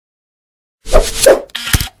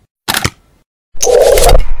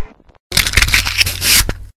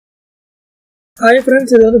Hi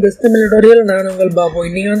friends, this is the best tutorial. நான் உங்கள் பாபு.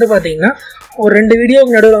 இன்னைக்கு வந்து பாத்தீங்கன்னா ஒரு ரெண்டு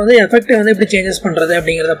வீடியோக்கு நடுவுல வந்து எஃபெக்ட் வந்து எப்படி சேஞ்சஸ் பண்றது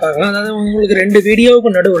அப்படிங்கறத பார்க்கலாம். அதாவது உங்களுக்கு ரெண்டு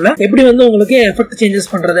வீடியோக்கு நடுவுல எப்படி வந்து உங்களுக்கு எஃபெக்ட் சேஞ்சஸ்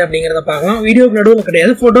பண்றது அப்படிங்கறத பார்க்கலாம். வீடியோக்கு நடுவுல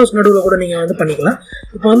கிடையாது, போட்டோஸ் நடுவுல கூட நீங்க வந்து பண்ணிக்கலாம்.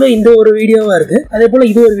 இப்போ வந்து இந்த ஒரு வீடியோவா இருக்கு, அதே போல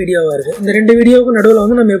இது ஒரு வீடியோவா இருக்கு. இந்த ரெண்டு வீடியோக்கு நடுவுல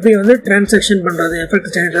வந்து நம்ம எப்படி வந்து டிரான்சாக்ஷன் பண்றது, எஃபெக்ட்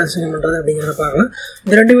டிரான்சாக்ஷன் பண்றது அப்படிங்கறத பார்க்கலாம்.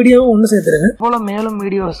 இந்த ரெண்டு வீடியோவும் ஒன்னு சேர்த்துருங்க. போல மேலும்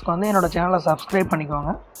வீடியோஸ்க்கு வந்து என்னோட சேனலை சப்ஸ்கிரைப்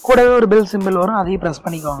பண்ணிக்கோங்க. கூடவே ஒரு பெல் சிம்பிள் வரும், அதையும் பிரஸ்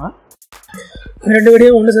பண்ணிக்கோங்க. ரெண்டு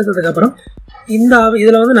வீடியோ ஒன்று சேர்த்ததுக்கப்புறம்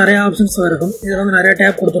இதில் வந்து நிறைய ஆப்ஷன்ஸ் இருக்கும். இதில் வந்து நிறைய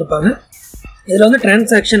டேப் கொடுத்துருப்பாங்க. இதில் வந்து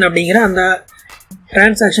டிரான்சாக்ஷன் அப்படிங்கிற அந்த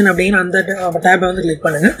டேப்பை வந்து கிளிக்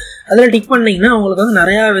பண்ணுங்கள். அதில் டிக் பண்ணிங்கன்னா உங்களுக்கு வந்து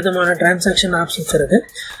நிறையா விதமான டிரான்சாக்ஷன் ஆப்ஷன்ஸ் இருக்குது.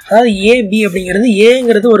 அதாவது ஏபி அப்படிங்கிறது,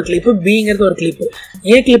 ஏங்கிறது ஒரு கிளிப்பு, பிங்கிறது ஒரு கிளிப்பு.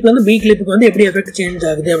 ஏ கிளிப்லேருந்து பி கிளிப்புக்கு வந்து எப்படி எஃபெக்ட் சேஞ்ச்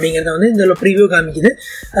ஆகுது அப்படிங்கிறத வந்து இதில் ப்ரிவியூ காமிக்குது.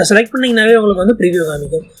 அதை செலக்ட் பண்ணிங்கனாவே உங்களுக்கு வந்து ப்ரிவியூ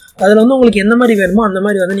காமிக்கும். அதில் வந்து உங்களுக்கு எந்த மாதிரி வேணுமோ அந்த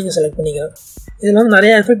மாதிரி வந்து நீங்கள் செலக்ட் பண்ணிக்கலாம். இதில் வந்து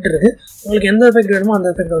நிறைய எஃபெக்ட் இருக்குது. உங்களுக்கு எந்த எஃபெக்ட் வேணுமோ அந்த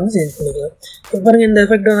எஃபெக்ட் வந்து சேஞ்ச் பண்ணிக்கலாம். இப்போ பாருங்கள், இந்த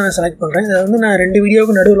எஃபெக்ட் வந்து நான் செலக்ட் பண்ணுறேன். இதை வந்து நான் ரெண்டு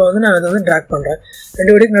வீடியோவுக்கு நடுவில் வந்து நான் அதை வந்து ட்ராக் பண்ணுறேன்.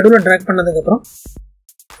 ரெண்டு வீடியோக்கு நடுவில் ட்ராக் பண்ணதுக்கப்புறம்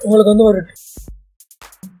உங்களுக்கு வந்து ஒரு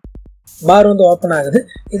பார் வந்து ஓப்பன் ஆகுது.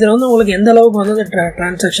 இதில் வந்து உங்களுக்கு எந்த அளவுக்கு வந்து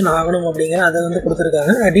டிரான்சாக்ஷன் ஆகணும் அப்படிங்கிற அதை வந்து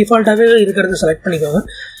கொடுத்துருக்காங்க. டிஃபால்ட்டாகவே இருக்கிறத செலக்ட் பண்ணிக்கோங்க.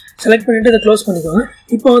 செலக்ட் பண்ணிவிட்டு இதை க்ளோஸ் பண்ணிக்கோங்க.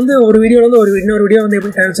 இப்போ வந்து ஒரு வீடியோவில் வந்து இன்னொரு வீடியோ வந்து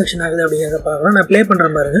எப்படி டிரான்சாக்ஷன் ஆகுது அப்படிங்கிறத பார்க்கலாம். நான் ப்ளே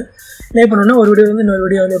பண்ணுறேன் பாருங்கள். ப்ளே பண்ணோன்னா ஒரு வீடியோ வந்து இன்னொரு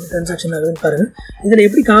வீடியோ வந்து எப்படி டிரான்சாக்ஷன் ஆகுதுன்னு பாருங்கள். இதில்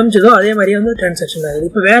எப்படி காமிச்சதோ அதே மாதிரியே வந்து டிரான்சாக்ஷன் ஆகுது.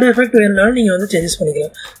 இப்போ வேறு எஃபெக்ட் வேணுனாலும் நீங்கள் வந்து சேஞ்சஸ்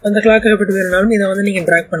பண்ணிக்கலாம். அந்த கிளாக் எஃபெக்ட் வேணுனாலும் இதை வந்து நீங்கள்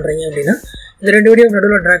ட்ராக் பண்ணுறீங்க அப்படின்னா இந்த ரெண்டு வீடியோ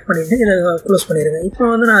நடுவில் ட்ராக் பண்ணிவிட்டு இதை க்ளோஸ் பண்ணிடுங்க. இப்போ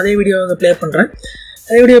வந்து நான் அதே வீடியோ வந்து ப்ளே பண்ணுறேன்.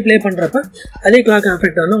 அதே வீடியோ ப்ளே பண்ணுறப்ப அதே கிளாக்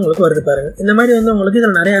எஃபெக்ட் வந்து உங்களுக்கு வருது பாருங்கள். இந்த மாதிரி வந்து உங்களுக்கு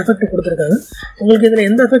இதில் நிறைய எஃபெக்ட் கொடுத்துருக்காங்க. உங்களுக்கு இதில்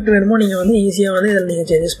எந்த எஃபெக்ட் வேணுமோ நீங்கள் வந்து ஈஸியாக வந்து இதில் நீங்கள்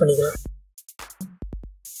சேஞ்சஸ் பண்ணிக்கலாம்.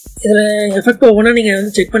 இதில் எஃபெக்ட் ஒவ்வொன்றா நீங்கள்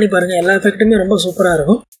வந்து செக் பண்ணி பாருங்கள். எல்லா எஃபெக்ட்டுமே ரொம்ப சூப்பராக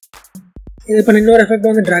இருக்கும். இது இப்போ இன்னொரு எஃபெக்ட்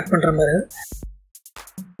வந்து ட்ராக் பண்ணுற மாதிரி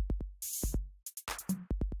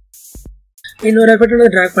இன்னொரு எஃபெக்ட்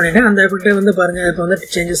வந்து ட்ராக் பண்ணிவிட்டேன். அந்த எஃபெக்ட்டை வந்து பாருங்கள், இப்போ வந்து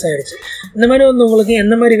சேஞ்சஸ் ஆகிடுச்சு. இந்த மாதிரி வந்து உங்களுக்கு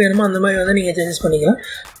எந்த மாதிரி வேணுமோ அந்த மாதிரி வந்து நீங்கள் சேஞ்சஸ் பண்ணிக்கலாம்.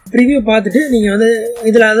 ரிவ்யூ பார்த்துட்டு நீங்கள் வந்து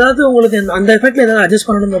இதில் அதாவது உங்களுக்கு அந்த எஃபெக்ட்டில் ஏதாவது அட்ஜஸ்ட்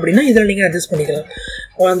பண்ணணும் அப்படின்னா இதில் நீங்கள் அட்ஜஸ்ட் பண்ணிக்கலாம்.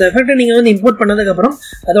 அந்த எஃபெக்ட்டை நீங்கள் வந்து இம்போர்ட் பண்ணதுக்கப்புறம்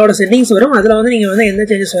அதோட செட்டிங்ஸ் வரும். அதில் வந்து நீங்கள் வந்து எந்த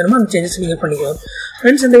சேஞ்சஸ் வேணுமோ அந்த சேஞ்சஸ் நீங்கள் பண்ணிக்கலாம்.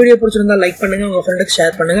 ஃப்ரெண்ட்ஸ், இந்த வீடியோ பிடிச்சிருந்தா லைக் பண்ணுங்கள், உங்கள் ஃப்ரெண்டுக்கு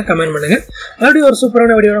ஷேர் பண்ணுங்கள், கமெண்ட் பண்ணுங்கள். மறுபடியும் ஒரு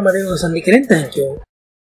சூப்பரான வீடியோட மறுபடியும் சந்திக்கிறேன். தேங்க்யூ.